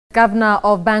Governor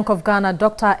of Bank of Ghana,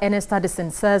 Dr. Ernest Addison,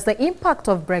 says the impact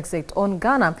of Brexit on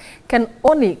Ghana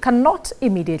cannot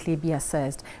immediately be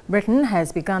assessed. Britain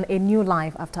has begun a new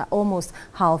life after almost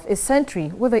half a century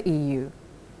with the EU.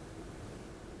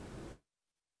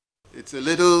 It's a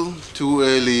little too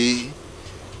early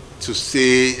to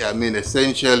say.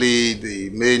 Essentially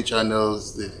the main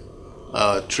channels,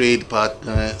 the trade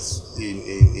partners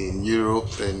in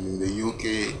Europe and in the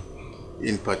UK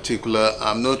in particular,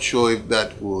 I'm not sure if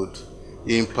that would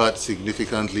impact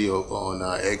significantly on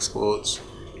our exports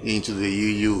into the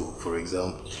EU, for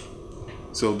example.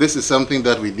 So this is something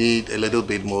that we need a little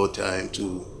bit more time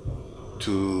to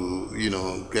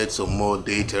get some more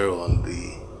data on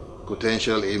the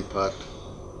potential impact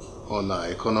on our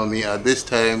economy. At this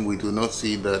time, we do not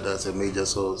see that as a major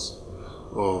source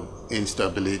of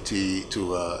instability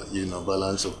to our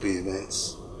balance of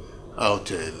payments out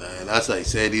there. And as I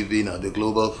said, even at the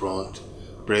global front,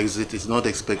 Brexit is not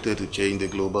expected to change the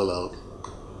global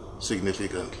outlook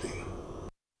significantly.